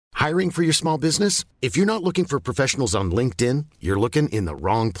Hiring for your small business? If you're not looking for professionals on LinkedIn, you're looking in the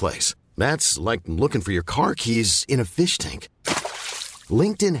wrong place. That's like looking for your car keys in a fish tank.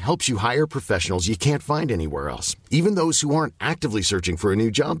 LinkedIn helps you hire professionals you can't find anywhere else, even those who aren't actively searching for a new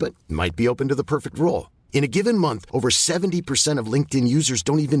job but might be open to the perfect role. In a given month, over 70% of LinkedIn users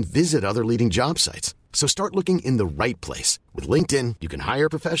don't even visit other leading job sites. So start looking in the right place. With LinkedIn, you can hire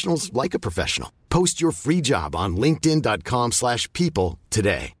professionals like a professional. Post your free job on linkedin.com/people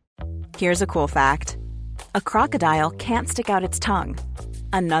today. Here's a cool fact. A crocodile can't stick out its tongue.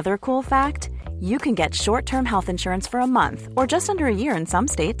 Another cool fact, you can get short-term health insurance for a month or just under a year in some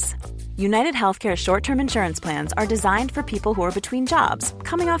states. United Healthcare short-term insurance plans are designed for people who are between jobs,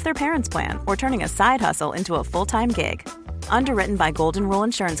 coming off their parents' plan, or turning a side hustle into a full-time gig. Underwritten by Golden Rule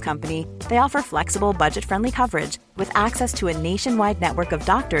Insurance Company, they offer flexible, budget-friendly coverage with access to a nationwide network of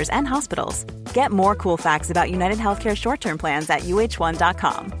doctors and hospitals. Get more cool facts about United Healthcare short-term plans at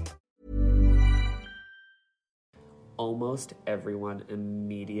uh1.com. Almost everyone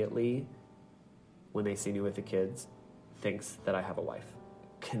immediately, when they see me with the kids, thinks that I have a wife.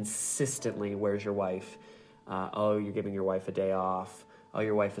 Consistently, where's your wife? Oh, you're giving your wife a day off. Oh,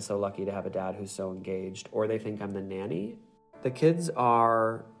 your wife is so lucky to have a dad who's so engaged. Or they think I'm the nanny. The kids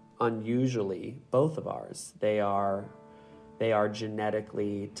are unusually, both of ours, they are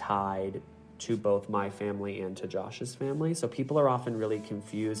genetically tied to both my family and to Josh's family. So people are often really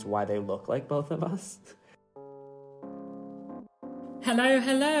confused why they look like both of us.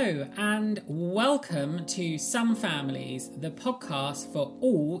 Hello, and welcome to Some Families, the podcast for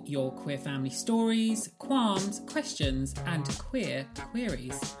all your queer family stories, qualms, questions, and queer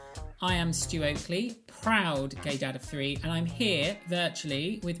queries. I am Stu Oakley, proud gay dad of three, and I'm here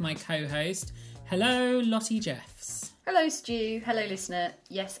virtually with my co-host. Hello, Lottie Jeffs. Hello, Stu. Hello, listener.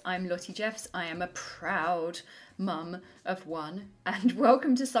 Yes, I'm Lottie Jeffs. I am a proud mum of one, and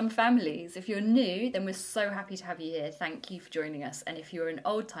welcome to Some Families. If you're new, then we're so happy to have you here. Thank you for joining us. And if you're an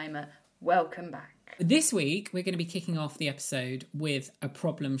old timer, welcome back. This week, we're going to be kicking off the episode with A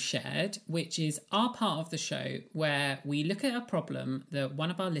Problem Shared, which is our part of the show where we look at a problem that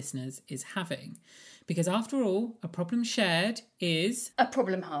one of our listeners is having. Because after all, a problem shared is... a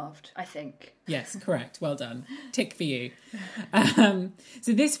problem halved, I think. Yes, correct. Well done. Tick for you.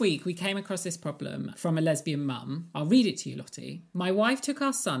 So this week we came across this problem from a lesbian mum. I'll read it to you, Lottie. My wife took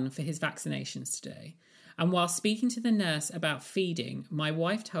our son for his vaccinations today. And while speaking to the nurse about feeding, my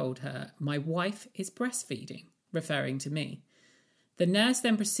wife told her, my wife is breastfeeding, referring to me. The nurse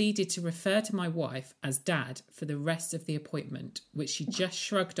then proceeded to refer to my wife as dad for the rest of the appointment, which she just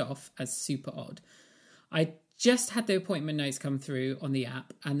shrugged off as super odd. I just had the appointment notes come through on the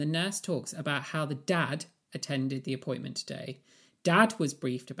app, and the nurse talks about how the dad attended the appointment today. Dad was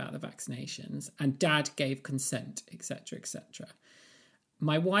briefed about the vaccinations, and dad gave consent, etc., etc.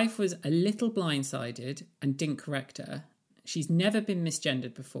 My wife was a little blindsided and didn't correct her. She's never been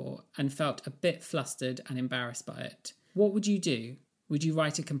misgendered before and felt a bit flustered and embarrassed by it. What would you do? Would you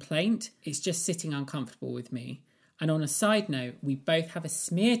write a complaint? It's just sitting uncomfortable with me. And on a side note, we both have a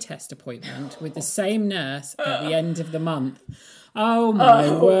smear test appointment with the same nurse at the end of the month. Oh my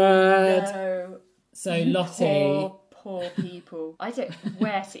word. No. So Lottie... Poor people. I don't know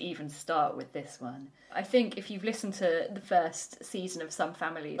where to even start with this one. I think if you've listened to the first season of Some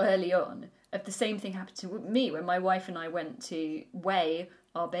Family early on, the same thing happened to me when my wife and I went to weigh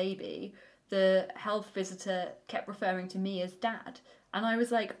our baby. The health visitor kept referring to me as dad. And I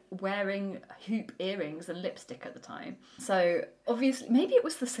was like wearing hoop earrings and lipstick at the time. So obviously, maybe it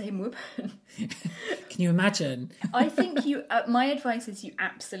was the same woman. Can you imagine? I think my advice is you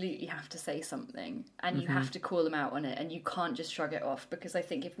absolutely have to say something and you have to call them out on it, and you can't just shrug it off, because I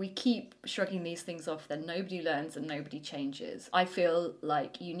think if we keep shrugging these things off, then nobody learns and nobody changes. I feel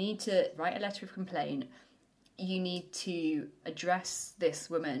like you need to write a letter of complaint. You need to address this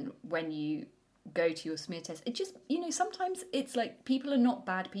woman when you go to your smear test. It just, sometimes it's like people are not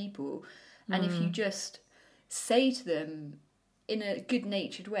bad people, and if you just say to them in a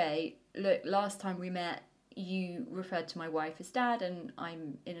good-natured way, look, last time we met you referred to my wife as dad, and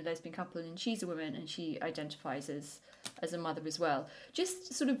I'm in a lesbian couple and she's a woman and she identifies as a mother as well.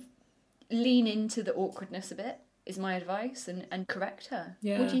 Just sort of lean into the awkwardness a bit is my advice, and correct her.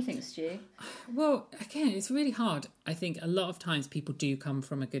 Yeah. What do you think, Stu? Well, again, it's really hard. I think a lot of times people do come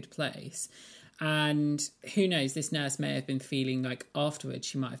from a good place. And who knows, this nurse may have been feeling like afterwards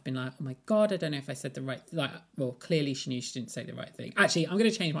she might have been like, oh my God, I don't know if I said the right... well, clearly she knew she didn't say the right thing. Actually, I'm going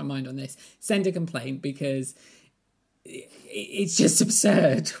to change my mind on this. Send a complaint, because it's just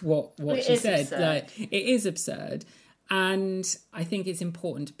absurd what she said. Absurd. It is absurd. And I think it's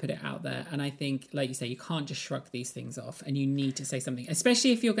important to put it out there. And I think, like you say, you can't just shrug these things off, and you need to say something,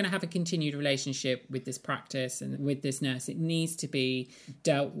 especially if you're going to have a continued relationship with this practice and with this nurse. It needs to be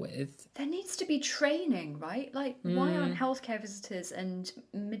dealt with. There needs to be training, right? Like, why aren't healthcare visitors and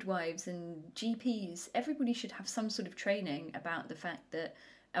midwives and GPs, everybody should have some sort of training about the fact that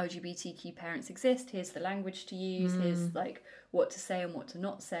LGBTQ parents exist. Here's the language to use. Here's like what to say and what to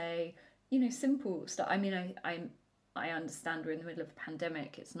not say. You know, simple stuff. I mean, I understand we're in the middle of a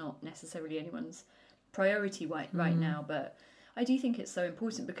pandemic. It's not necessarily anyone's priority right now, but I do think it's so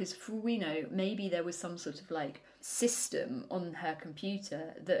important because, for all we know, maybe there was some sort of like system on her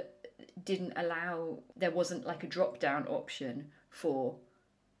computer that didn't allow, there wasn't like a drop-down option for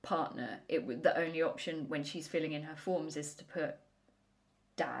partner. The only option when she's filling in her forms is to put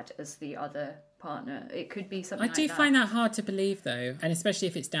dad as the other partner. It could be something like that. I do find that hard to believe, though, and especially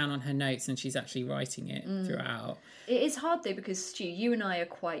if it's down on her notes and she's actually writing it throughout. It is hard, though, because Stu, you and I are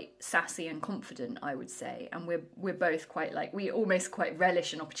quite sassy and confident, I would say, and we're both quite like, we almost quite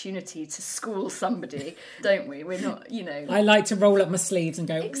relish an opportunity to school somebody, don't we? We're not, you know. I like to roll up my sleeves and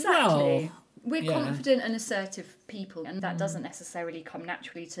go, exactly. Wow. We're confident and assertive people, and that doesn't necessarily come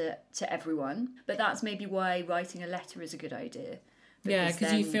naturally to everyone. But that's maybe why writing a letter is a good idea.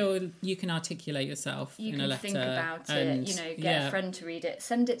 Because you feel you can articulate yourself in a letter. You can think about it, you know, get a friend to read it.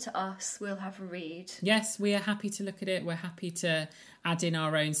 Send it to us, we'll have a read. Yes, we are happy to look at it. We're happy to add in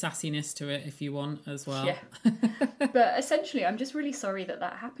our own sassiness to it if you want as well. Yeah. But essentially, I'm just really sorry that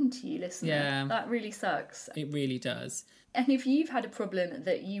happened to you, listener. Yeah. That really sucks. It really does. And if you've had a problem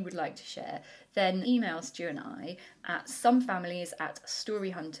that you would like to share, then email Stu and I at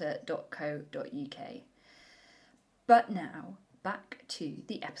somefamilies@storyhunter.co.uk. But now, back to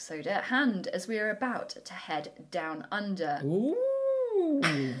the episode at hand, as we are about to head down under. Ooh.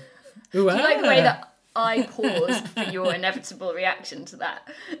 Do you like the way that I paused for your inevitable reaction to that?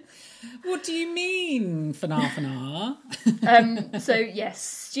 What do you mean, fanar? So yes,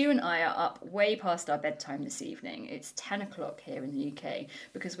 Stu and I are up way past our bedtime this evening. It's 10 o'clock here in the UK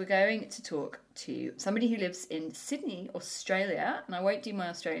because we're going to talk to somebody who lives in Sydney, Australia, and I won't do my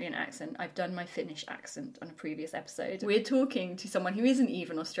Australian accent. I've done my Finnish accent on a previous episode. We're talking to someone who isn't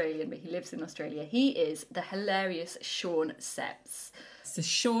even Australian, but he lives in Australia. He is the hilarious Sean Sepps. So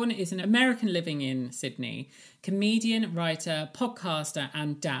Sean is an American living in Sydney, comedian, writer, podcaster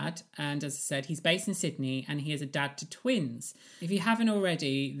and dad. And as I said, he's based in Sydney and he is a dad to twins. If you haven't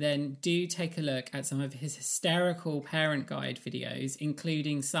already, then do take a look at some of his hysterical parent guide videos,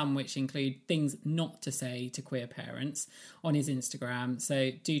 including some which include things not to say to queer parents on his Instagram.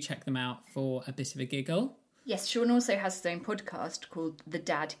 So do check them out for a bit of a giggle. Yes, Sean also has his own podcast called The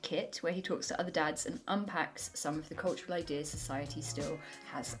Dad Kit, where he talks to other dads and unpacks some of the cultural ideas society still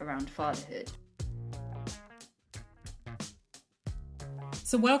has around fatherhood.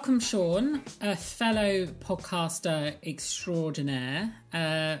 So welcome, Sean, a fellow podcaster extraordinaire.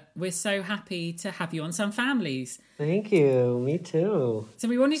 We're so happy to have you on Some Families. Thank you. Me too. So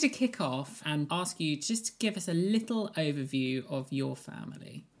we wanted to kick off and ask you just to give us a little overview of your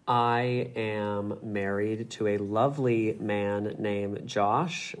family. I am married to a lovely man named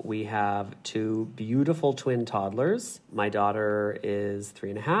Josh. We have 2 beautiful twin toddlers. My daughter is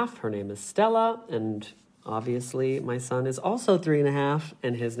 3.5. Her name is Stella. And obviously my son is also 3.5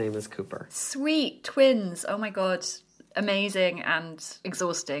 and his name is Cooper. Sweet twins. Oh my God. Amazing and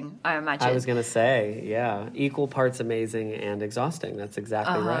exhausting, I imagine. I was going to say, yeah, equal parts amazing and exhausting. That's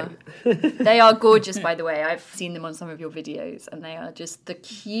exactly right. They are gorgeous, by the way. I've seen them on some of your videos and they are just the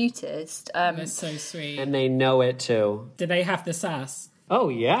cutest. They're so sweet. And they know it too. Do they have the sass? Oh,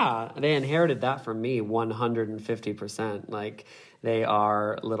 yeah. They inherited that from me 150%. Like, they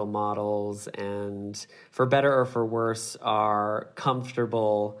are little models and, for better or for worse, are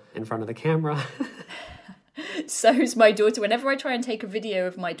comfortable in front of the camera. So's my daughter. Whenever I try and take a video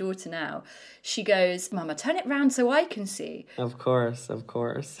of my daughter now, she goes, Mama, turn it round so I can see. Of course, of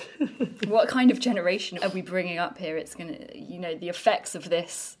course. What kind of generation are we bringing up here? It's going to, you know, the effects of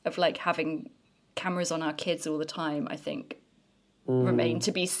this, of like having cameras on our kids all the time, I think, remain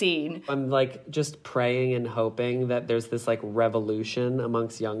to be seen. I'm like just praying and hoping that there's this like revolution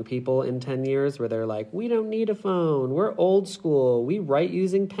amongst young people in 10 years where they're like, we don't need a phone. We're old school. We write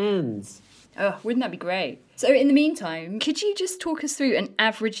using pens. Oh, wouldn't that be great? So in the meantime, could you just talk us through an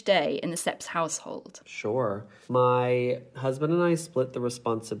average day in the Sepps household? Sure. My husband and I split the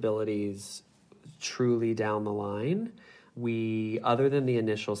responsibilities truly down the line. We, other than the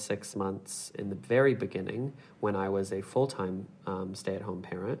initial 6 months in the very beginning, when I was a full-time stay-at-home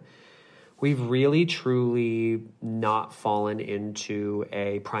parent, We've really, truly not fallen into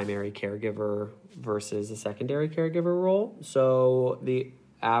a primary caregiver versus a secondary caregiver role. So the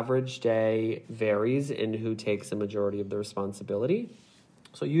average day varies in who takes a majority of the responsibility.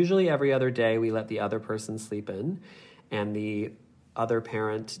 So usually every other day we let the other person sleep in, and the other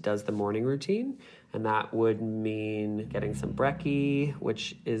parent does the morning routine. And that would mean getting some brekkie,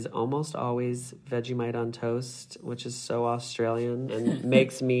 which is almost always Vegemite on toast, which is so Australian and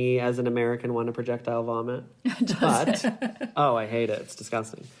makes me, as an American, want to projectile vomit. But, I hate it. It's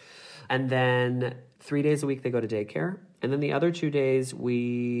disgusting. And then 3 days a week they go to daycare. And then the other 2 days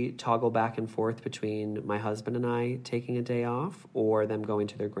we toggle back and forth between my husband and I taking a day off or them going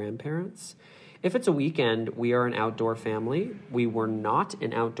to their grandparents. If it's a weekend, we are an outdoor family. We were not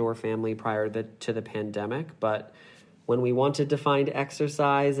an outdoor family prior to the pandemic, but when we wanted to find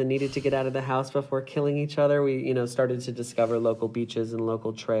exercise and needed to get out of the house before killing each other, we, started to discover local beaches and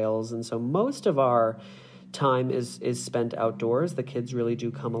local trails. And so most of our time is spent outdoors. The kids really do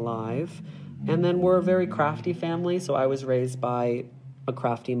come alive. And then we're a very crafty family. So I was raised by a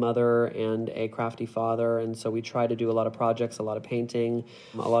crafty mother and a crafty father, and so we try to do a lot of projects, a lot of painting,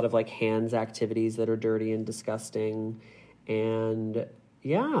 a lot of hands activities that are dirty and disgusting, and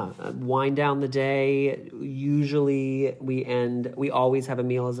wind down the day. Usually we always have a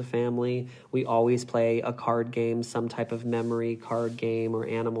meal as a family. We always play a card game, some type of memory card game or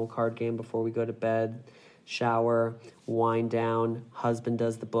animal card game before we go to bed, shower, wind down. Husband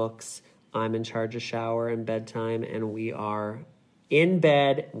does the books. I'm in charge of shower and bedtime, and we are in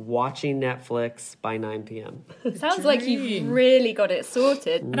bed watching Netflix by 9 p.m. Sounds like you've really got it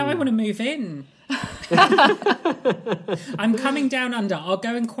sorted. And I want to move in. I'm coming down under. I'll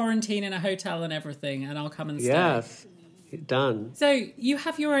go and quarantine in a hotel and everything, and I'll come and stay. Yes, done. So you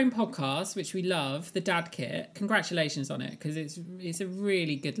have your own podcast, which we love, The Dad Kit. Congratulations on it, because it's a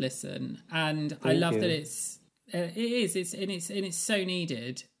really good listen, and I love that it's so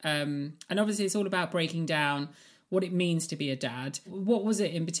needed. And obviously, it's all about breaking down what it means to be a dad. What was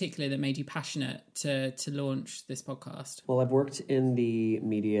it in particular that made you passionate to launch this podcast? Well, I've worked in the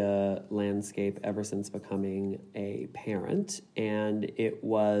media landscape ever since becoming a parent, and it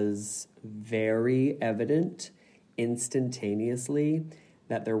was very evident instantaneously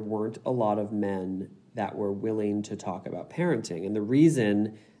that there weren't a lot of men that were willing to talk about parenting. And the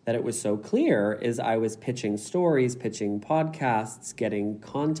reason that it was so clear is I was pitching stories, pitching podcasts, getting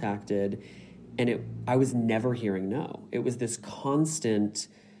contacted, and I was never hearing no. It was this constant,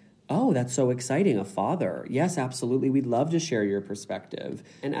 oh, that's so exciting, a father. Yes, absolutely, we'd love to share your perspective.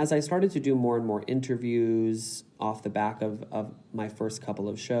 And as I started to do more and more interviews off the back of my first couple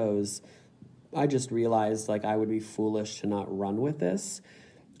of shows, I just realized I would be foolish to not run with this.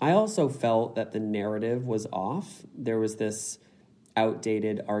 I also felt that the narrative was off. There was this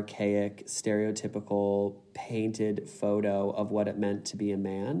outdated, archaic, stereotypical, painted photo of what it meant to be a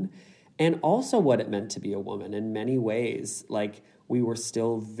man. And also what it meant to be a woman in many ways. We were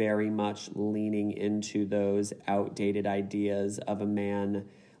still very much leaning into those outdated ideas of a man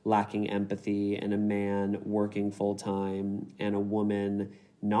lacking empathy and a man working full-time and a woman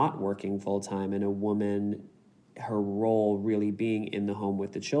not working full-time and a woman, her role really being in the home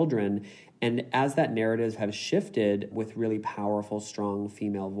with the children. And as that narrative has shifted with really powerful, strong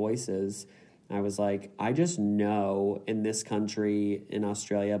female voices, I was like, I just know in this country, in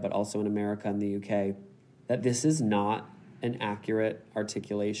Australia, but also in America and the UK, that this is not an accurate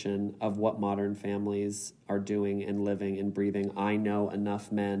articulation of what modern families are doing and living and breathing. I know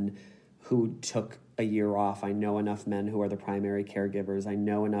enough men who took a year off. I know enough men who are the primary caregivers. I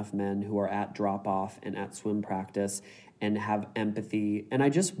know enough men who are at drop-off and at swim practice and have empathy. And I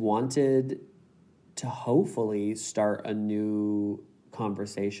just wanted to hopefully start a new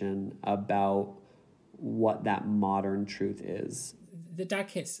conversation about what that modern truth is. The Dad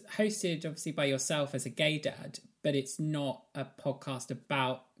Kit's hosted obviously by yourself as a gay dad, but it's not a podcast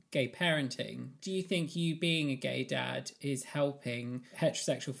about gay parenting. Do you think you being a gay dad is helping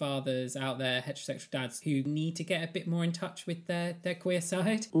heterosexual fathers out there, heterosexual dads who need to get a bit more in touch with their queer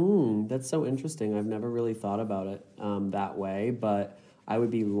side? That's so interesting. I've never really thought about it that way, but I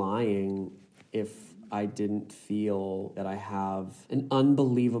would be lying if I didn't feel that I have an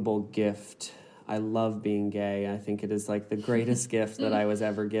unbelievable gift. I love being gay. I think it is the greatest gift that I was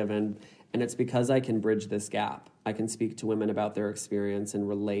ever given. And it's because I can bridge this gap. I can speak to women about their experience and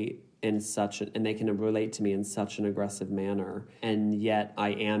relate and they can relate to me in such an aggressive manner. And yet I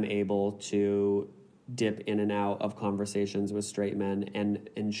am able to dip in and out of conversations with straight men and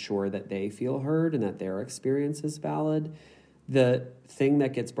ensure that they feel heard and that their experience is valid. The thing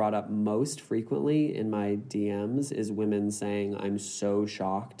that gets brought up most frequently in my DMs is women saying, I'm so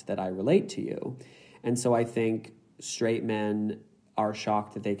shocked that I relate to you. And so I think straight men are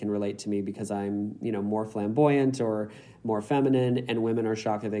shocked that they can relate to me because I'm, more flamboyant or more feminine, and women are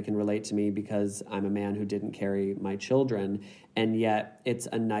shocked that they can relate to me because I'm a man who didn't carry my children. And yet it's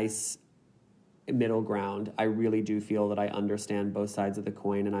a nice middle ground. I really do feel that I understand both sides of the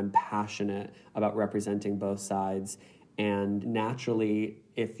coin, and I'm passionate about representing both sides. And naturally,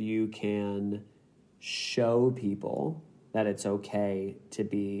 if you can show people that it's okay to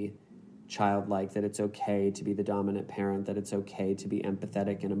be childlike, that it's okay to be the dominant parent, that it's okay to be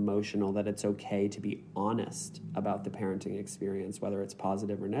empathetic and emotional, that it's okay to be honest about the parenting experience, whether it's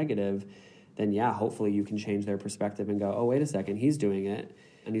positive or negative, then yeah, hopefully you can change their perspective and go, oh, wait a second, he's doing it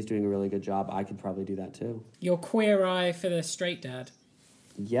and he's doing a really good job. I could probably do that too. Your queer eye for the straight dad.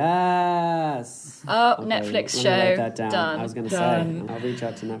 Yes. Oh, okay, Netflix show. Write that down. Done. I was going to say, I'll reach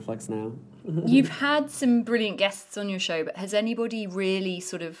out to Netflix now. You've had some brilliant guests on your show, but has anybody really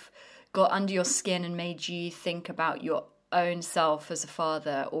sort of got under your skin and made you think about your own self as a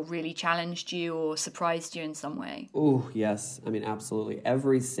father, or really challenged you or surprised you in some way? Oh, yes. I mean, absolutely.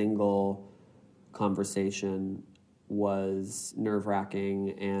 Every single conversation was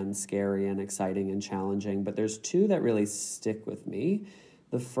nerve-wracking and scary and exciting and challenging, but there's two that really stick with me.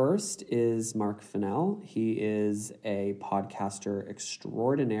 The first is Mark Fennell. He is a podcaster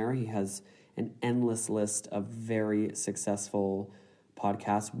extraordinaire. He has an endless list of very successful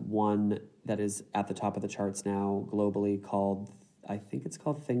podcasts. One that is at the top of the charts now globally called, I think it's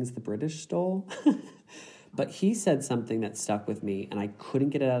called Things the British Stole. But he said something that stuck with me, and I couldn't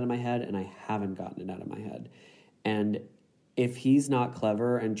get it out of my head, and I haven't gotten it out of my head. And if he's not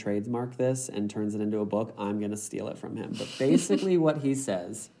clever and trademark this and turns it into a book, I'm going to steal it from him. But basically what he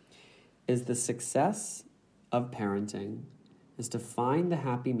says is the success of parenting is to find the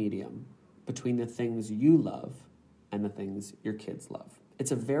happy medium between the things you love and the things your kids love.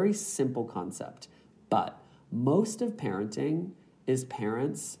 It's a very simple concept, but most of parenting is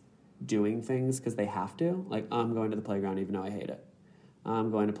parents doing things because they have to. Like, I'm going to the playground even though I hate it.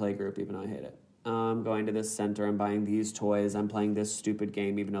 I'm going to play group even though I hate it. I'm going to this center, I'm buying these toys, I'm playing this stupid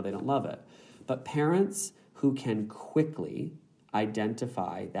game even though they don't love it. But parents who can quickly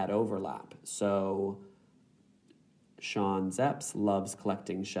identify that overlap. So Sean Zepps loves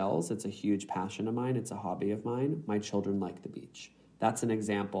collecting shells. It's a huge passion of mine. It's a hobby of mine. My children like the beach. That's an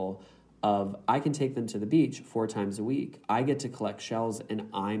example of I can take them to the beach 4 times a week. I get to collect shells and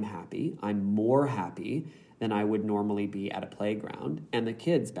I'm happy. I'm more happy than I would normally be at a playground, and the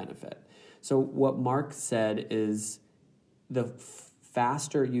kids benefit. So what Mark said is the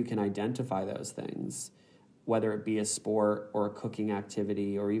faster you can identify those things, whether it be a sport or a cooking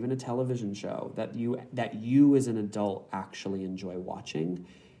activity or even a television show that you as an adult actually enjoy watching,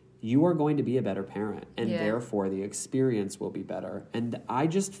 you are going to be a better parent, and therefore the experience will be better. And I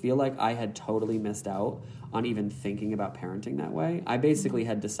just feel like I had totally missed out on even thinking about parenting that way. I basically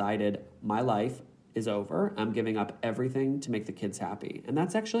had decided my life is over. I'm giving up everything to make the kids happy. And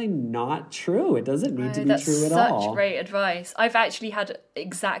that's actually not true. It doesn't need to be true at all. That's such great advice. I've actually had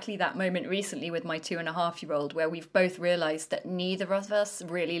exactly that moment recently with my 2.5-year-old, where we've both realised that neither of us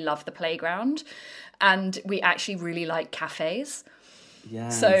really love the playground, and we actually really like cafes.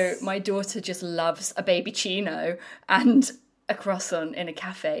 Yes. So my daughter just loves a baby chino and a croissant in a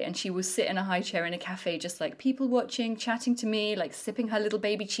cafe, and she will sit in a high chair in a cafe just like people watching, chatting to me, like sipping her little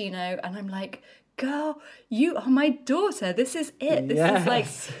baby chino, and I'm like, girl, you are my daughter. This is it. This is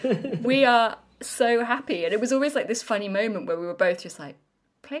like, we are so happy. And it was always like this funny moment where we were both just like,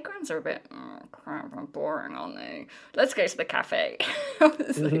 playgrounds are a bit crap and boring, aren't they? Let's go to the cafe.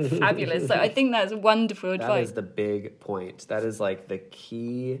 It's like fabulous. So I think that's wonderful advice. That is the big point. That is like the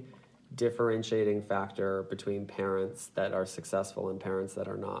key differentiating factor between parents that are successful and parents that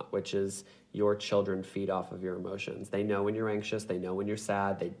are not, which is your children feed off of your emotions. They know when you're anxious, they know when you're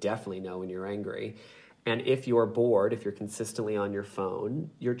sad, they definitely know when you're angry. And if you're bored, if you're consistently on your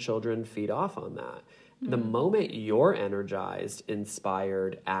phone, your children feed off on that. The moment you're energized,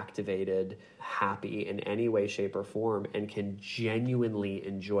 inspired, activated, happy in any way, shape, or form, and can genuinely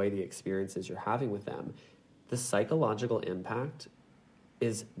enjoy the experiences you're having with them, the psychological impact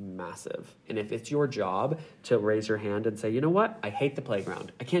is massive. And if it's your job to raise your hand and say, you know what, I hate the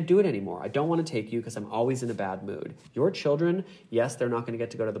playground. I can't do it anymore. I don't want to take you because I'm always in a bad mood. Your children, yes, they're not going to get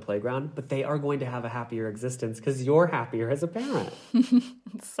to go to the playground, but they are going to have a happier existence because you're happier as a parent.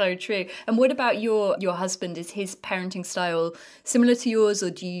 So true. And what about your husband? Is his parenting style similar to yours, or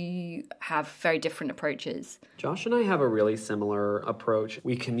do you have very different approaches? Josh and I have a really similar approach.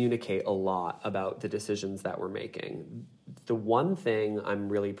 We communicate a lot about the decisions that we're making. The one thing I'm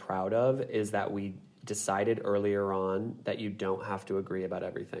really proud of is that we decided earlier on that you don't have to agree about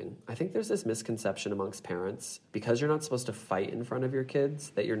everything. I think there's this misconception amongst parents, because you're not supposed to fight in front of your kids,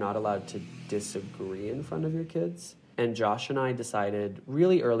 that you're not allowed to disagree in front of your kids. And Josh and I decided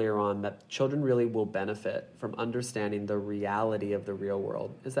really earlier on that children really will benefit from understanding the reality of the real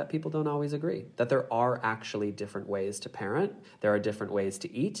world is that people don't always agree, that there are actually different ways to parent, there are different ways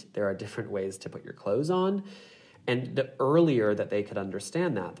to eat, there are different ways to put your clothes on. And the earlier that they could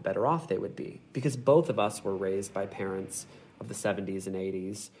understand that, the better off they would be. Because both of us were raised by parents of the 70s and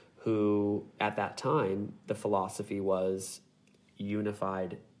 80s who, at that time, the philosophy was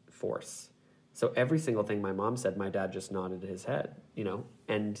unified force. So every single thing my mom said, my dad just nodded his head, you know?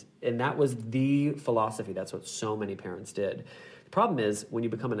 And that was the philosophy. That's what so many parents did. The problem is, when you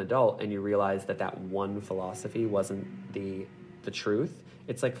become an adult and you realize that that one philosophy wasn't the truth,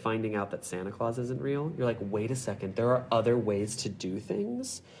 it's like finding out that Santa Claus isn't real. You're like, wait a second, there are other ways to do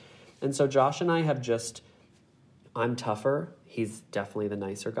things. And so Josh and I have just, I'm tougher. He's definitely the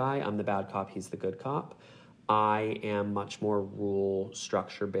nicer guy. I'm the bad cop. He's the good cop. I am much more rule,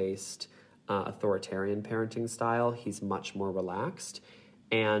 structure-based, authoritarian parenting style. He's much more relaxed.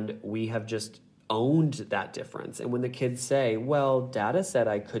 And we have just owned that difference. And when the kids say, well, Dada said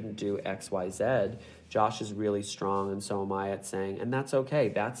I couldn't do X, Y, Z, Josh is really strong, and so am I, at saying, and that's okay.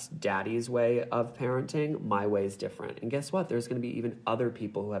 That's Daddy's way of parenting. My way is different. And guess what? There's going to be even other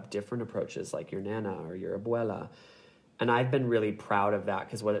people who have different approaches, like your Nana or your Abuela. And I've been really proud of that,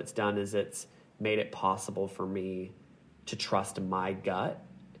 because what it's done is it's made it possible for me to trust my gut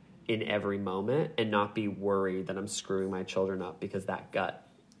in every moment and not be worried that I'm screwing my children up because that gut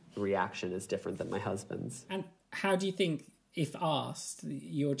reaction is different than my husband's. And how do you think, if asked,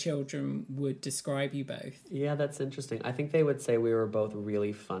 your children would describe you both? Yeah, that's interesting. I think they would say we were both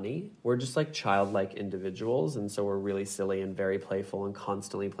really funny. We're just like childlike individuals, and so we're really silly and very playful and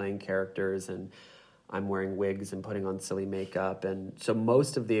constantly playing characters, and I'm wearing wigs and putting on silly makeup. And so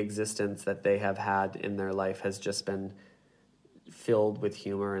most of the existence that they have had in their life has just been filled with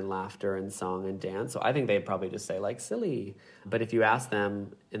humor and laughter and song and dance. So I think they'd probably just say, like, silly. But if you ask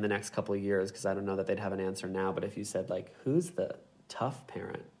them in the next couple of years, because I don't know that they'd have an answer now, but if you said, like, who's the tough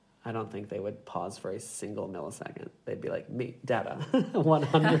parent? I don't think they would pause for a single millisecond. They'd be like, me, Dada,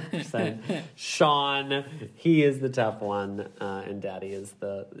 100%. Sean, he is the tough one, and Daddy is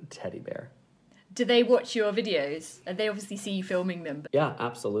the teddy bear. Do they watch your videos? And they obviously see you filming them. Yeah,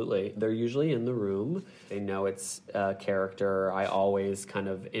 absolutely. They're usually in the room. They know it's a character. I always kind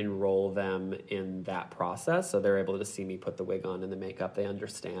of enroll them in that process, so they're able to see me put the wig on and the makeup. They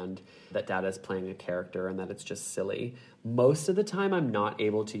understand that Dada's playing a character and that it's just silly. Most of the time, I'm not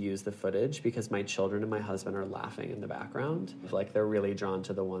able to use the footage because my children and my husband are laughing in the background. Like, they're really drawn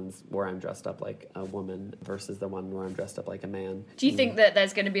to the ones where I'm dressed up like a woman versus the one where I'm dressed up like a man. Do you think that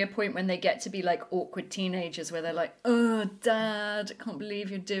there's going to be a point when they get to be like awkward teenagers where they're like, oh, Dad, I can't believe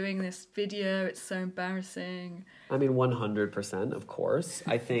you're doing this video. It's so embarrassing. I mean, 100%, of course.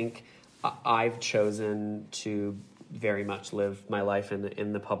 I think I've chosen to very much live my life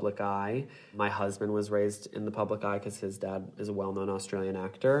in the public eye. My husband was raised in the public eye because his dad is a well-known Australian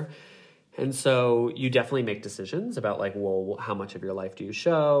actor. And so you definitely make decisions about, like, well, how much of your life do you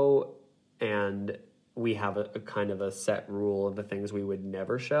show? And we have a kind of a set rule of the things we would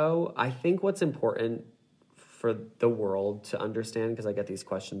never show. I think what's important for the world to understand, because I get these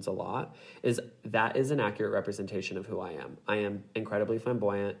questions a lot, is that is an accurate representation of who I am. I am incredibly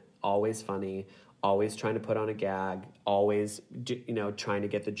flamboyant, always funny, always trying to put on a gag, always, trying to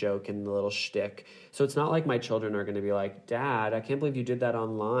get the joke and the little shtick. So it's not like my children are going to be like, Dad, I can't believe you did that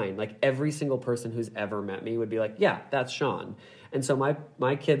online. Like, every single person who's ever met me would be like, yeah, that's Sean. And so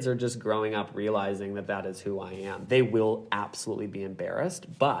my kids are just growing up realizing that that is who I am. They will absolutely be embarrassed,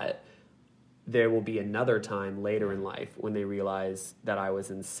 but there will be another time later in life when they realize that I was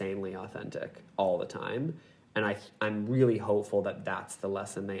insanely authentic all the time. And I'm really hopeful that that's the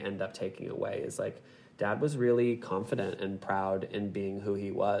lesson they end up taking away, is like, Dad was really confident and proud in being who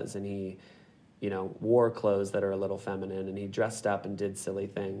he was. And he, wore clothes that are a little feminine, and he dressed up and did silly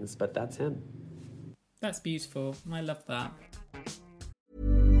things, but that's him. That's beautiful. I love that.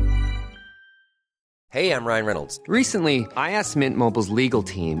 Hey, I'm Ryan Reynolds. Recently, I asked Mint Mobile's legal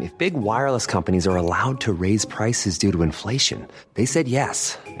team if big wireless companies are allowed to raise prices due to inflation. They said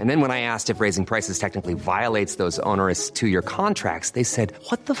yes. And then when I asked if raising prices technically violates those onerous 2-year contracts, they said,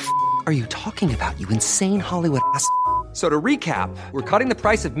 what the f*** are you talking about, you insane Hollywood ass f- So to recap, we're cutting the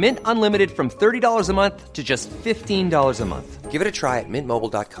price of Mint Unlimited from $30 a month to just $15 a month. Give it a try at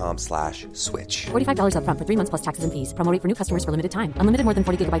mintmobile.com/switch. $45 up front for 3 months plus taxes and fees. Promo rate for new customers for limited time. Unlimited more than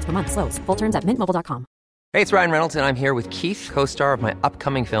 40 gigabytes per month. Slows full terms at mintmobile.com. Hey, it's Ryan Reynolds, and I'm here with Keith, co-star of my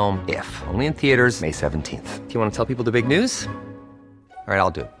upcoming film, If, only in theaters May 17th. Do you want to tell people the big news? All right,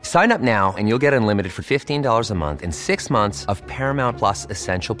 I'll do it. Sign up now and you'll get unlimited for $15 a month and 6 months of Paramount Plus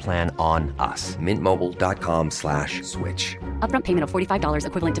Essential Plan on us. MintMobile.com/switch. Upfront payment of $45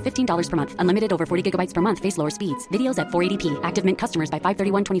 equivalent to $15 per month. Unlimited over 40 gigabytes per month. Face lower speeds. Videos at 480p. Active Mint customers by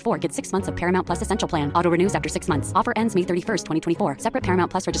 531.24 get 6 months of Paramount Plus Essential Plan. Auto renews after 6 months. Offer ends May 31st, 2024. Separate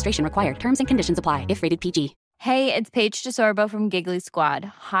Paramount Plus registration required. Terms and conditions apply if rated PG. Hey, it's Paige DeSorbo from Giggly Squad.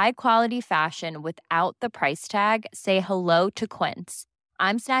 High quality fashion without the price tag. Say hello to Quince.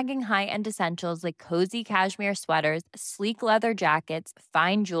 I'm snagging high-end essentials like cozy cashmere sweaters, sleek leather jackets,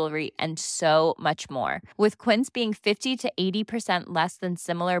 fine jewelry, and so much more. With Quince being 50 to 80% less than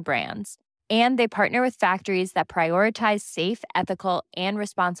similar brands. And they partner with factories that prioritize safe, ethical, and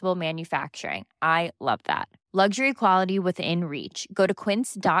responsible manufacturing. I love that. Luxury quality within reach. Go to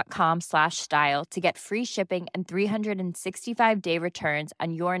quince.com/style to get free shipping and 365-day returns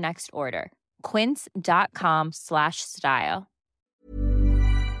on your next order. Quince.com/style.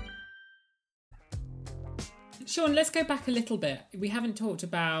 Sean, let's go back a little bit. We haven't talked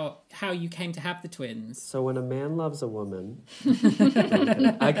about how you came to have the twins. So when a man loves a woman,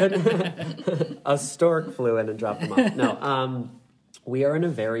 I couldn't. A stork flew in and dropped them off. No, we are in a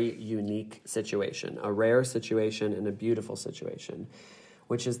very unique situation, a rare situation and a beautiful situation,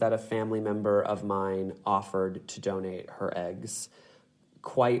 which is that a family member of mine offered to donate her eggs.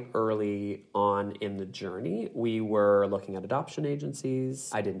 Quite early on in the journey, we were looking at adoption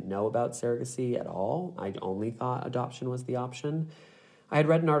agencies. I didn't know about surrogacy at all. I only thought adoption was the option. I had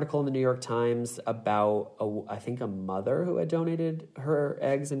read an article in the New York Times about, I think, a mother who had donated her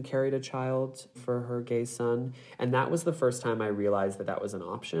eggs and carried a child for her gay son. And that was the first time I realized that that was an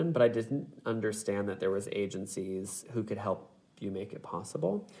option, but I didn't understand that there was agencies who could help you make it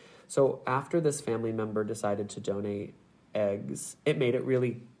possible. So after this family member decided to donate eggs, it made it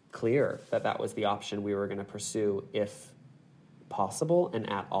really clear that that was the option we were going to pursue if possible and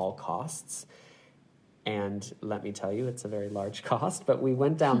at all costs. And let me tell you, it's a very large cost, but we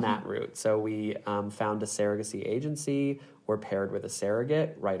went down that route. So we found a surrogacy agency, were paired with a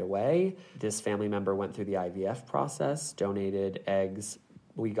surrogate right away. This family member went through the IVF process, donated eggs.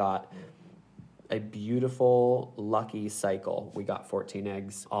 We got a beautiful, lucky cycle. We got 14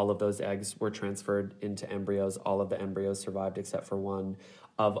 eggs. All of those eggs were transferred into embryos. All of the embryos survived except for one.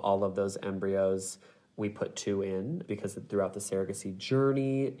 Of all of those embryos, we put 2 in because throughout the surrogacy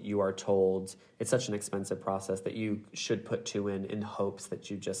journey, you are told it's such an expensive process that you should put 2 in hopes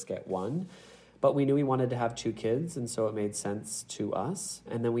that you just get 1. But we knew we wanted to have 2 kids, and so it made sense to us.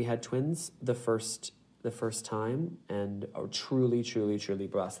 And then we had twins the first time, and are truly, truly, truly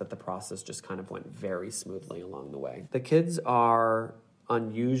blessed that the process just kind of went very smoothly along the way. The kids are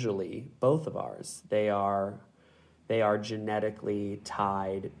unusually, both of ours, they are genetically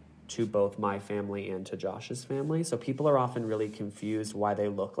tied to both my family and to Josh's family. So people are often really confused why they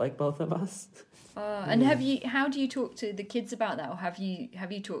look like both of us. And how do you talk to the kids about that, or have you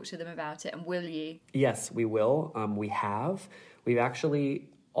talked to them about it, and will you? Yes, we will. We've actually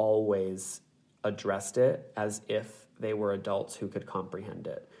always addressed it as if they were adults who could comprehend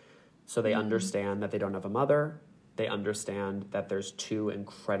it. So they understand that they don't have a mother. They understand that there's 2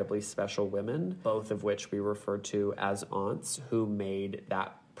 incredibly special women, both of which we refer to as aunts, who made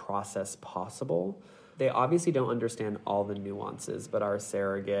that process possible. They obviously don't understand all the nuances, but our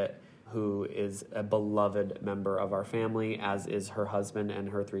surrogate, who is a beloved member of our family, as is her husband and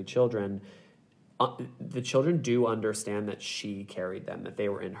her 3 children, the children do understand that she carried them, that they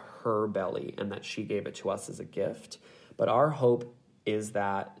were in her belly, and that she gave it to us as a gift. But our hope is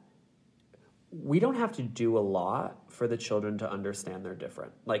that we don't have to do a lot for the children to understand they're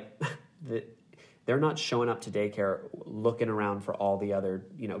different. Like, they're not showing up to daycare looking around for all the other,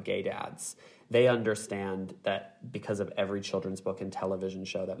 gay dads. They understand that because of every children's book and television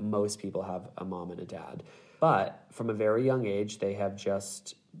show that most people have a mom and a dad. But from a very young age, they have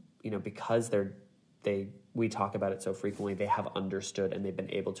just, because we talk about it so frequently, they have understood and they've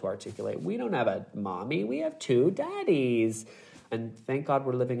been able to articulate, we don't have a mommy, we have 2 daddies. And thank God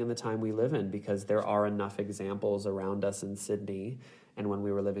we're living in the time we live in, because there are enough examples around us in Sydney and when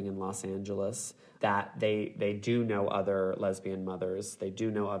we were living in Los Angeles that they do know other lesbian mothers, they do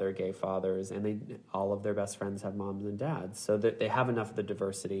know other gay fathers, and all of their best friends have moms and dads. So that they have enough of the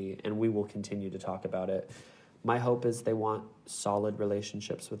diversity, and we will continue to talk about it. My hope is they want solid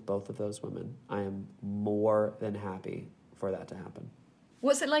relationships with both of those women. I am more than happy for that to happen.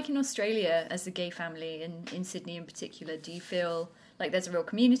 What's it like in Australia as a gay family, in Sydney in particular? Do you feel Like, there's a real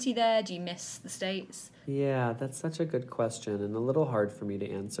community there? Do you miss the States? Yeah, that's such a good question and a little hard for me to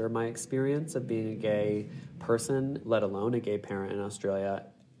answer. My experience of being a gay person, let alone a gay parent in Australia,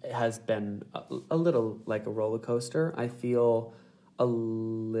 has been a little like a roller coaster. I feel a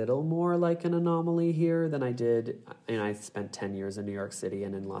little more like an anomaly here than I did. And I spent 10 years in New York City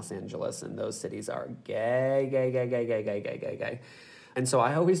and in Los Angeles, and those cities are gay. And so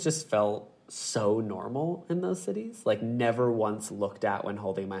I always just felt so normal in those cities, like never once looked at when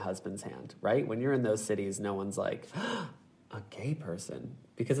holding my husband's hand, right? When you're in those cities, no one's like, a gay person,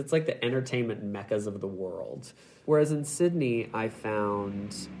 because it's like the entertainment meccas of the world. Whereas in Sydney, I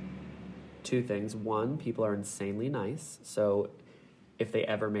found two things. One, people are insanely nice. So if they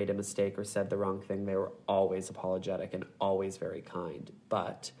ever made a mistake or said the wrong thing, they were always apologetic and always very kind.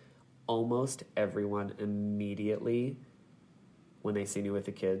 But almost everyone immediately, when they see me with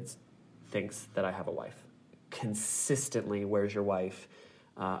the kids, thinks that I have a wife. Consistently, where's your wife?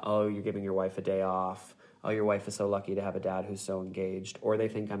 Oh, you're giving your wife a day off. Oh, your wife is so lucky to have a dad who's so engaged. Or they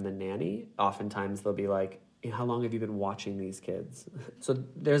think I'm the nanny. Oftentimes they'll be like, how long have you been watching these kids? So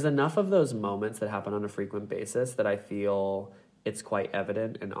there's enough of those moments that happen on a frequent basis that I feel it's quite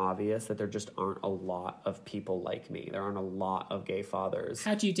evident and obvious that there just aren't a lot of people like me. There aren't a lot of gay fathers.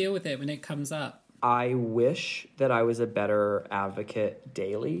 How do you deal with it when it comes up? I wish that I was a better advocate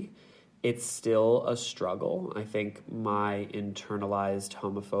daily. It's still a struggle. I think my internalized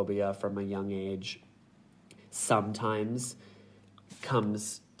homophobia from a young age sometimes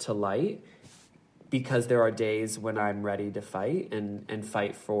comes to light because there are days when I'm ready to fight and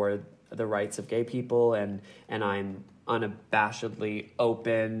fight for the rights of gay people, and I'm unabashedly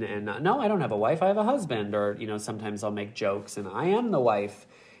open and no, I don't have a wife, I have a husband, or sometimes I'll make jokes and I am the wife,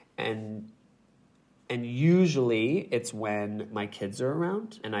 and usually it's when my kids are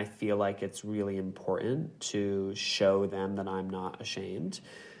around and I feel like it's really important to show them that I'm not ashamed.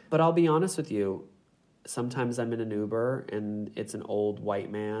 But I'll be honest with you, sometimes I'm in an Uber and it's an old white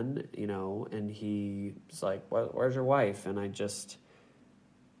man, and he's like, where's your wife? And I just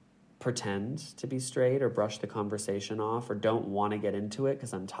pretend to be straight or brush the conversation off or don't want to get into it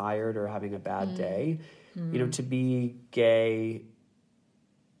because I'm tired or having a bad day. To be gay,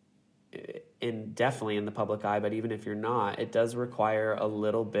 definitely in the public eye, but even if you're not, it does require a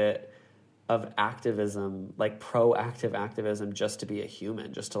little bit of activism, like proactive activism, just to be a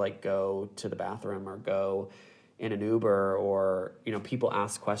human, just to like go to the bathroom or go in an Uber, or people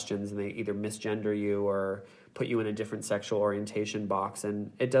ask questions and they either misgender you or put you in a different sexual orientation box,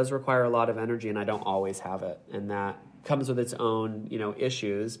 and it does require a lot of energy, and I don't always have it, and that comes with its own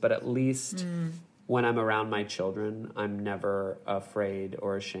issues, but at least when I'm around my children, I'm never afraid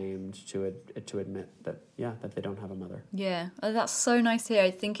or ashamed to admit that they don't have a mother. Yeah, that's so nice to hear.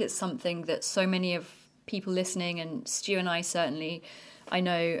 I think it's something that so many of people listening, and Stu and I certainly, I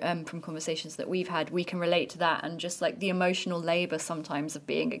know from conversations that we've had, we can relate to that, and just like the emotional labour sometimes of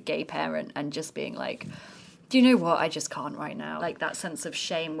being a gay parent and just being like, do you know what, I just can't right now. Like that sense of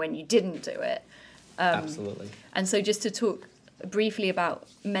shame when you didn't do it. Absolutely. And so just to talk briefly about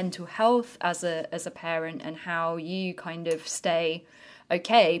mental health as a parent and how you kind of stay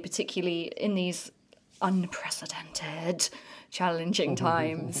okay, particularly in these unprecedented, challenging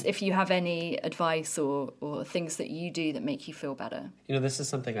times, if you have any advice or things that you do that make you feel better. This is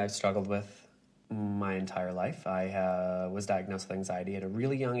something I've struggled with my entire life. I was diagnosed with anxiety at a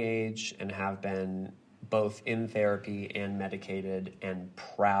really young age and have been both in therapy and medicated, and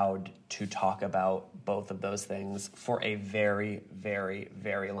proud to talk about both of those things for a very, very,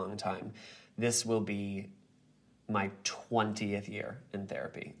 very long time. This will be my 20th year in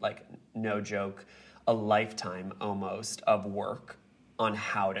therapy. Like, no joke, a lifetime almost of work on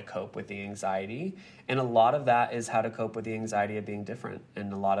how to cope with the anxiety. And a lot of that is how to cope with the anxiety of being different.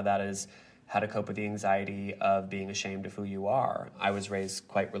 And a lot of that is how to cope with the anxiety of being ashamed of who you are. I was raised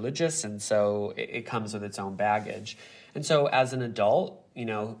quite religious, and so it comes with its own baggage. And so as an adult,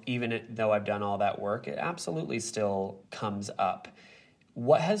 even though I've done all that work, it absolutely still comes up.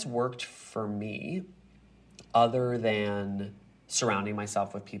 What has worked for me, other than surrounding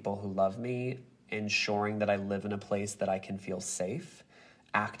myself with people who love me, ensuring that I live in a place that I can feel safe,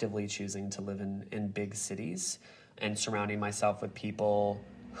 actively choosing to live in big cities, and surrounding myself with people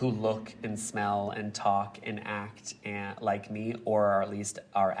who look and smell and talk and act like me, or are at least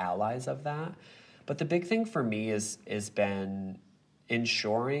are allies of that. But the big thing for me is been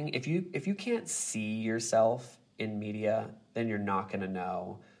ensuring, if you can't see yourself in media, then you're not going to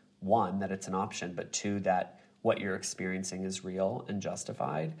know, one, that it's an option, but two, that what you're experiencing is real and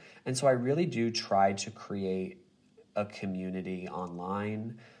justified. And so I really do try to create a community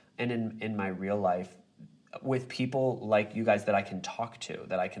online and in my real life with people like you guys that I can talk to,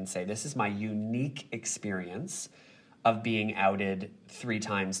 that I can say, this is my unique experience of being outed 3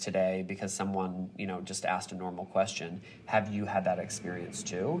 times today because someone, just asked a normal question. Have you had that experience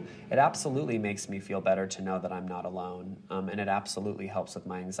too? It absolutely makes me feel better to know that I'm not alone. And it absolutely helps with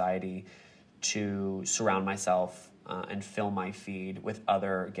my anxiety to surround myself and fill my feed with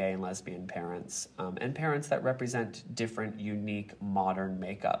other gay and lesbian parents and parents that represent different, unique, modern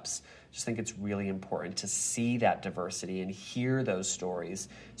makeups. Just think it's really important to see that diversity and hear those stories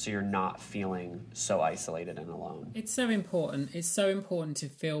so you're not feeling so isolated and alone. It's so important. It's so important to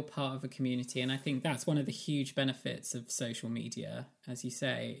feel part of a community. And I think that's one of the huge benefits of social media, as you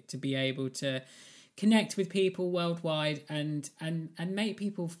say, to be able to connect with people worldwide and make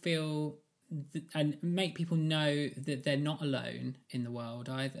people feel and make people know that they're not alone in the world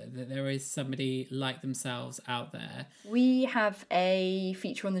either, that there is somebody like themselves out there. We have a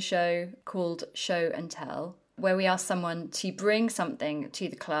feature on the show called Show and Tell, where we ask someone to bring something to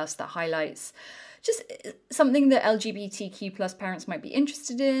the class that highlights just something that LGBTQ plus parents might be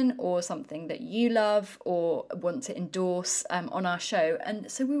interested in, or something that you love or want to endorse on our show. And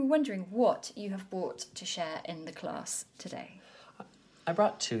so we were wondering what you have brought to share in the class today. I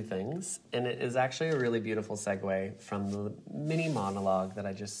brought 2 things, and it is actually a really beautiful segue from the mini monologue that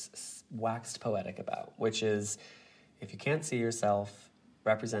I just waxed poetic about, which is, if you can't see yourself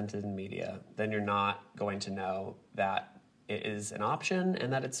represented in media, then you're not going to know that it is an option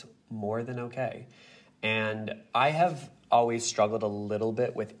and that it's more than okay. And I have always struggled a little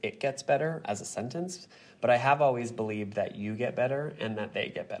bit with "it gets better" as a sentence, but I have always believed that you get better and that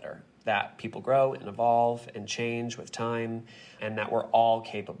they get better, that people grow and evolve and change with time, and that we're all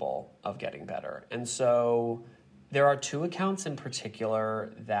capable of getting better. And so there are 2 accounts in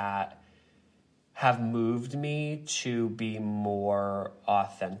particular that have moved me to be more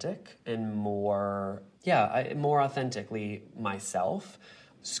authentic and more authentically myself.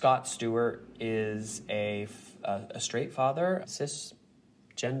 Scott Stewart is a straight father,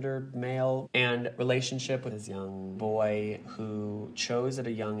 cisgendered male, and relationship with his young boy who chose at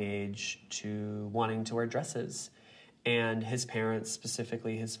a young age to wanting to wear dresses. And his parents,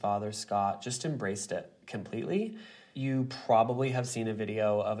 specifically his father, Scott, just embraced it completely. You probably have seen a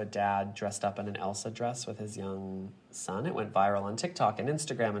video of a dad dressed up in an Elsa dress with his young son. It went viral on TikTok and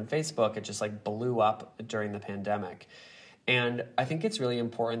Instagram and Facebook. It just blew up during the pandemic. And I think it's really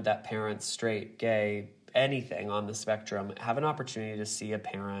important that parents, straight, gay, anything on the spectrum, have an opportunity to see a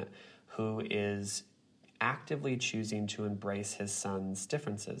parent who is actively choosing to embrace his son's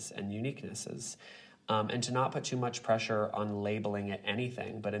differences and uniquenesses, and to not put too much pressure on labeling it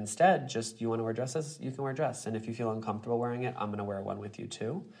anything, but instead just, you want to wear dresses, you can wear a dress. And if you feel uncomfortable wearing it, I'm going to wear one with you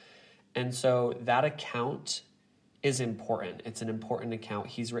too. And so that account is important. It's an important account.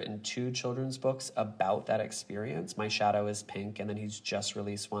 He's written 2 children's books about that experience. My Shadow is Pink, and then he's just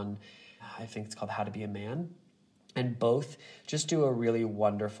released one, I think it's called How to Be a Man. And both just do a really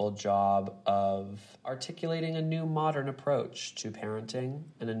wonderful job of articulating a new modern approach to parenting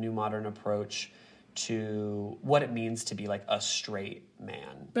and a new modern approach to what it means to be a straight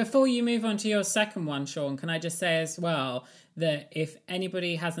man. Before you move on to your second one, Sean, can I just say as well that if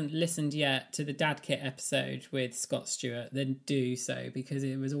anybody hasn't listened yet to the Dad Kit episode with Scott Stewart, then do so, because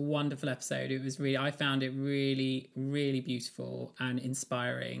it was a wonderful episode. It was I found it really, really beautiful and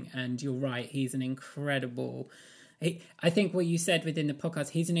inspiring. And you're right, he's an incredible... I think what you said within the podcast,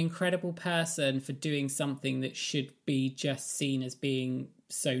 he's an incredible person for doing something that should be just seen as being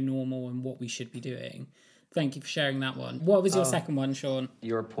so normal and what we should be doing. Thank you for sharing that one. What was your second one, Sean?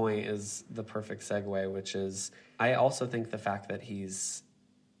 Your point is the perfect segue, which is, I also think the fact that he's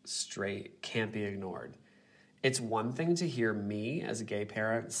straight can't be ignored. It's one thing to hear me as a gay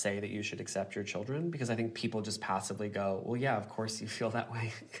parent say that you should accept your children, because I think people just passively go, well, yeah, of course you feel that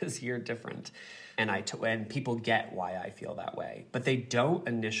way because you're different. And people get why I feel that way, but they don't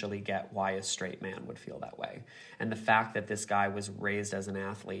initially get why a straight man would feel that way. And the fact that this guy was raised as an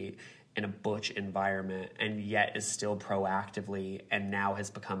athlete in a butch environment and yet is still proactively and now has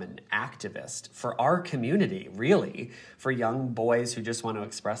become an activist for our community, really, for young boys who just want to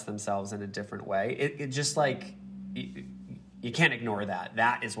express themselves in a different way. It just you can't ignore that.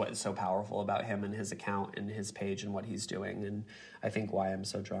 That is what is so powerful about him and his account and his page and what he's doing. And I think why I'm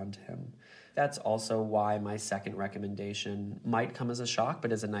so drawn to him. That's also why my second recommendation might come as a shock,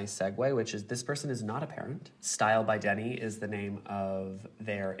 but is a nice segue, which is this person is not a parent. Style by Denny is the name of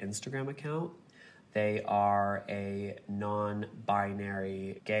their Instagram account. They are a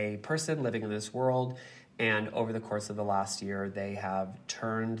non-binary gay person living in this world. And over the course of the last year, they have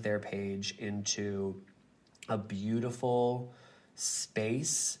turned their page into a beautiful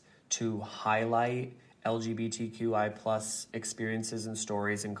space to highlight LGBTQI plus experiences and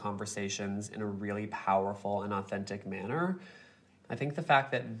stories and conversations in a really powerful and authentic manner. I think the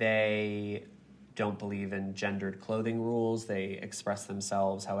fact that they don't believe in gendered clothing rules, they express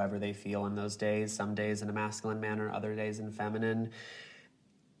themselves however they feel in those days, some days in a masculine manner, other days in feminine.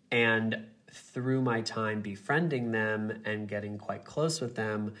 And through my time befriending them and getting quite close with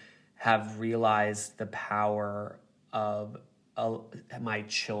them, have realized the power of my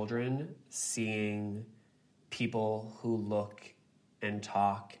children seeing people who look and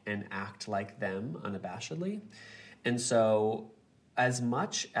talk and act like them unabashedly. And so as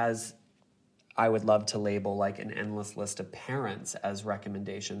much as I would love to label like an endless list of parents as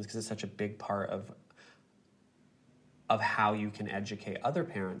recommendations, because it's such a big part of how you can educate other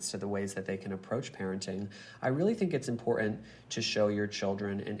parents to the ways that they can approach parenting, I really think it's important to show your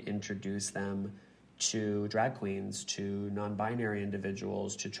children and introduce them to drag queens, to non-binary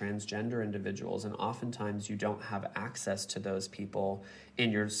individuals, to transgender individuals. And oftentimes you don't have access to those people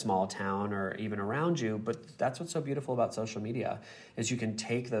in your small town or even around you. But that's what's so beautiful about social media, is you can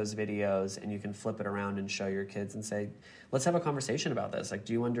take those videos and you can flip it around and show your kids and say, let's have a conversation about this. Like,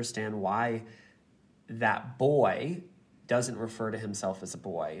 do you understand why that boy doesn't refer to himself as a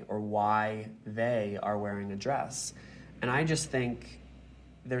boy, or why they are wearing a dress? And I just think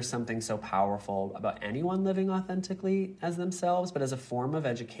there's something so powerful about anyone living authentically as themselves, but as a form of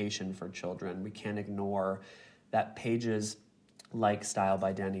education for children, we can't ignore that pages like Style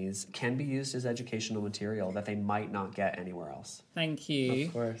by Denny's can be used as educational material that they might not get anywhere else. Thank you.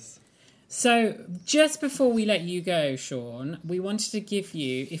 Of course. So just before we let you go, Sean, we wanted to give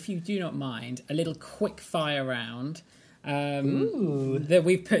you, if you do not mind, a little quick fire round that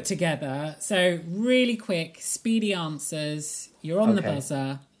we've put together. So really quick, speedy answers. You're on the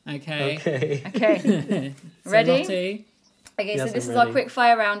buzzer. Okay. Okay. So Ready? Lottie? Okay, Yes, so this I'm is our ready. quick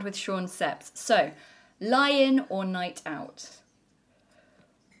fire round with Sean Sepps. So, lie-in or night out?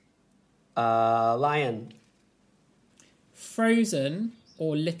 Lion. Frozen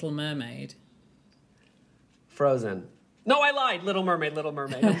or Little Mermaid? Frozen. No, I lied. Little Mermaid,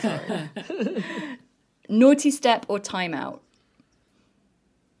 I'm sorry. Naughty step or timeout?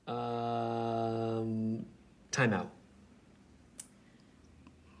 Timeout.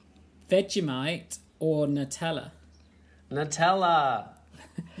 Vegemite or Nutella? Nutella.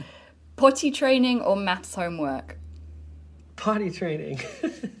 Potty training or maths homework? Potty training.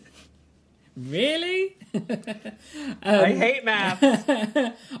 Really? I hate math.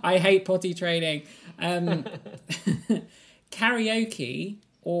 I hate potty training. Karaoke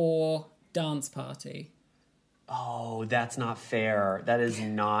or dance party? Oh, that's not fair. That is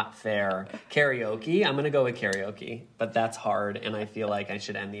not fair. Karaoke? I'm going to go with karaoke, but that's hard, and I feel like I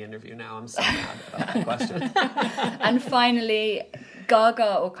should end the interview now. I'm so mad about that question. And finally,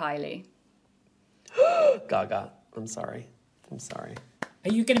 Gaga or Kylie? Gaga. I'm sorry.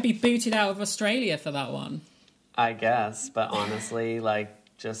 Are you going to be booted out of Australia for that one? I guess, but honestly, like,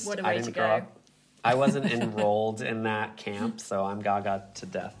 just What a I way didn't to grow go. up. I wasn't enrolled in that camp, so I'm Gaga to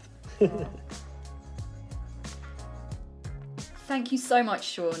death. Thank you so much,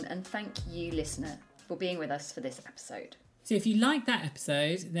 Sean, and thank you, listener, for being with us for this episode. So if you like that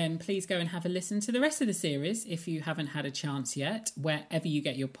episode, then please go and have a listen to the rest of the series if you haven't had a chance yet, wherever you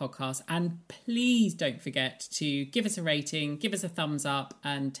get your podcast. And please don't forget to give us a rating, give us a thumbs up,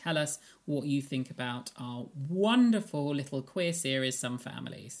 and tell us what you think about our wonderful little queer series, Some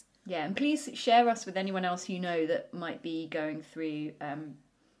Families. Yeah, and please share us with anyone else you know that might be going through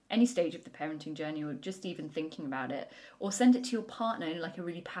any stage of the parenting journey, or just even thinking about it, or send it to your partner in like a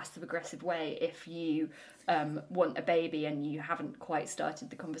really passive aggressive way if you want a baby and you haven't quite started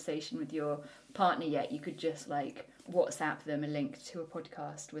the conversation with your partner yet. You could just like WhatsApp them a link to a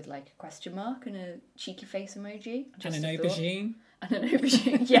podcast with like a question mark and a cheeky face emoji. And an Just a thought. aubergine. And an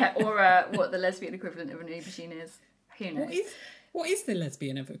aubergine, yeah, or what the lesbian equivalent of an aubergine is. Who knows? What is the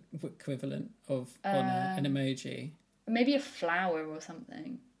lesbian equivalent of on an emoji? Maybe a flower or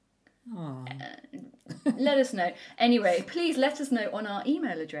something. Oh. Let us know. Anyway, please let us know on our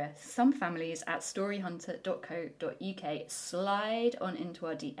email address, somefamilies@storyhunter.co.uk. Slide on into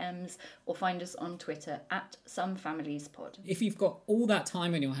our DMs or find us on Twitter @somefamiliespod. If you've got all that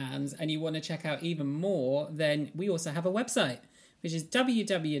time on your hands and you want to check out even more, then we also have a website, which is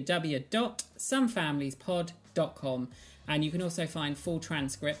www.somefamiliespod.com. And you can also find full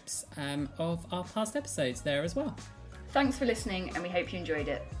transcripts of our past episodes there as well. Thanks for listening, and we hope you enjoyed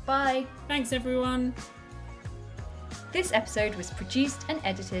it. Bye! Thanks, everyone. This episode was produced and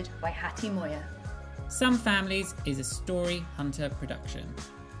edited by Hattie Moyer. Some Families is a Story Hunter production.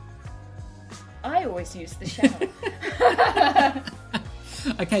 I always use the shell.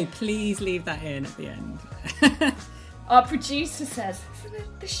 Okay, please leave that in at the end. Our producer says, isn't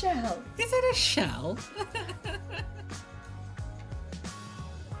it the shell? Is it a shell?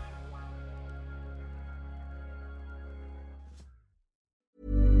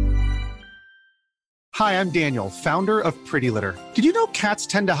 Hi, I'm Daniel, founder of Pretty Litter. Did you know cats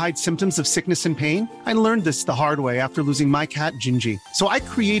tend to hide symptoms of sickness and pain? I learned this the hard way after losing my cat, Gingy. So I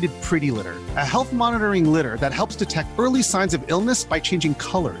created Pretty Litter, a health monitoring litter that helps detect early signs of illness by changing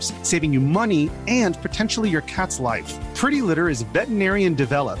colors, saving you money and potentially your cat's life. Pretty Litter is veterinarian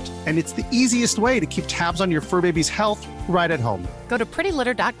developed, and it's the easiest way to keep tabs on your fur baby's health right at home. Go to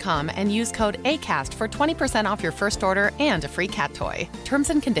prettylitter.com and use code ACAST for 20% off your first order and a free cat toy.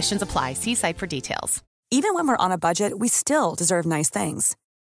 Terms and conditions apply. See site for details. Even when we're on a budget, we still deserve nice things.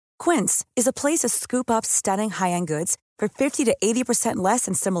 Quince is a place to scoop up stunning high-end goods for 50 to 80% less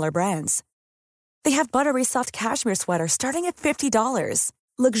than similar brands. They have buttery soft cashmere sweaters starting at $50,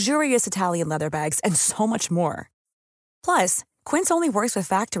 luxurious Italian leather bags, and so much more. Plus, Quince only works with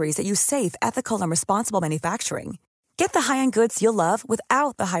factories that use safe, ethical, and responsible manufacturing. Get the high-end goods you'll love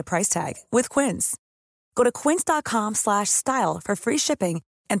without the high price tag with Quince. Go to quince.com/style for free shipping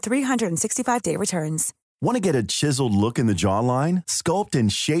and 365-day returns. Want to get a chiseled look in the jawline? Sculpt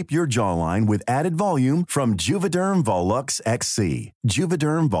and shape your jawline with added volume from Juvederm Volux XC.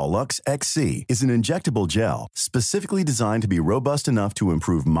 Juvederm Volux XC is an injectable gel specifically designed to be robust enough to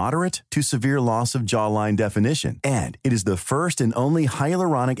improve moderate to severe loss of jawline definition. And it is the first and only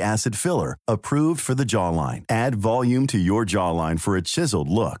hyaluronic acid filler approved for the jawline. Add volume to your jawline for a chiseled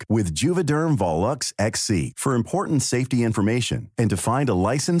look with Juvederm Volux XC. For important safety information and to find a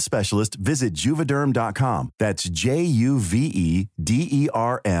licensed specialist, visit Juvederm.com. That's Juvederm.com.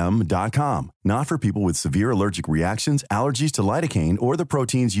 Not for people with severe allergic reactions, allergies to lidocaine, or the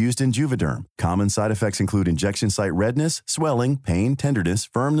proteins used in Juvederm. Common side effects include injection site redness, swelling, pain, tenderness,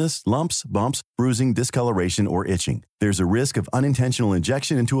 firmness, lumps, bumps, bruising, discoloration, or itching. There's a risk of unintentional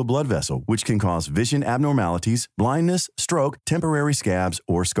injection into a blood vessel, which can cause vision abnormalities, blindness, stroke, temporary scabs,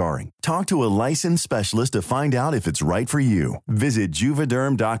 or scarring. Talk to a licensed specialist to find out if it's right for you. Visit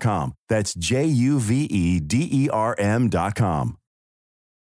Juvederm.com. That's Juvederm.com.